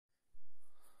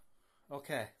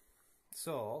Okay,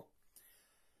 so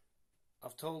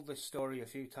I've told this story a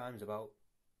few times about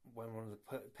when one of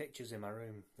the pictures in my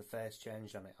room, the face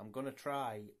changed on it. I'm gonna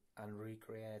try and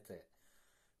recreate it,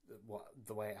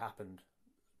 the way it happened,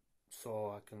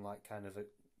 so I can like kind of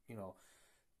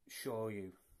show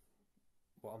you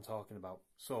what I'm talking about.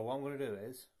 So what I'm gonna do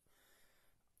is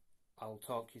I'll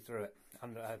talk you through it.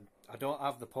 And I don't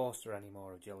have the poster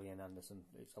anymore of Gillian Anderson.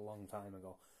 It's a long time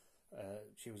ago.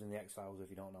 She was in the X-Files, if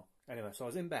you don't know. Anyway, so I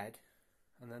was in bed,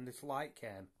 and then this light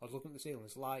came. I was looking at the ceiling,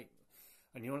 this light,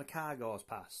 and when a car goes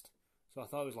past, so I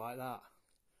thought it was like that.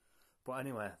 But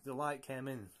anyway, the light came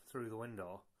in through the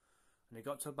window, and it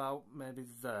got to about maybe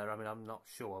there. I mean, I'm not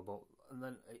sure, but and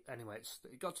then anyway,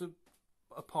 it got to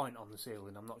a point on the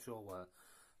ceiling. I'm not sure where,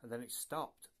 and then it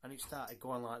stopped, and it started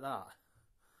going like that.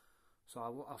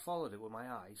 So I followed it with my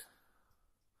eyes,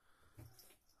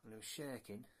 and it was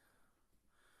shaking,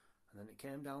 and then it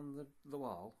came down the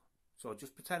wall. So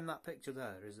just pretend that picture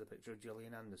there is the picture of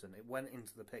Gillian Anderson. It went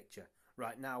into the picture.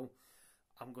 Right now,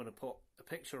 I'm going to put a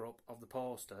picture up of the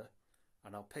poster,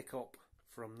 and I'll pick up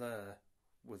from there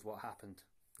with what happened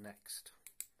next.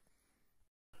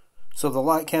 So the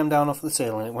light came down off the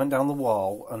ceiling, it went down the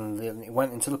wall, and it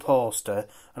went into the poster,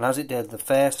 and as it did, the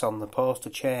face on the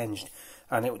poster changed,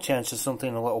 and it changed to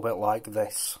something a little bit like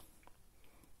this.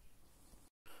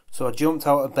 So I jumped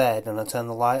out of bed and I turned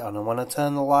the light on, and when I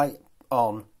turned the light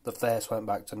on, the face went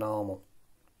back to normal.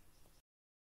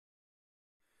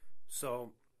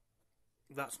 So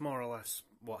that's more or less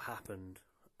what happened.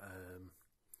 I'm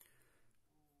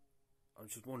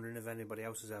just wondering if anybody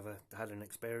else has ever had an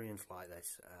experience like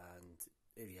this, and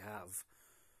if you have,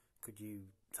 could you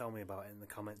tell me about it in the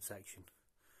comment section?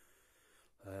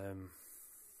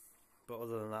 But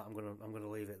other than that, I'm gonna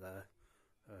leave it there.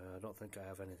 I don't think I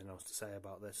have anything else to say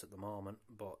about this at the moment.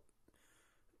 But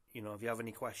if you have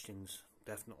any questions,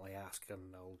 definitely ask,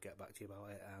 and I'll get back to you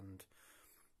about it. And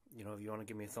if you want to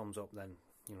give me a thumbs up, then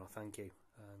thank you.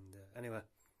 And anyway,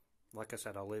 like I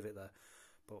said, I'll leave it there.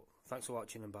 But thanks for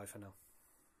watching, and bye for now.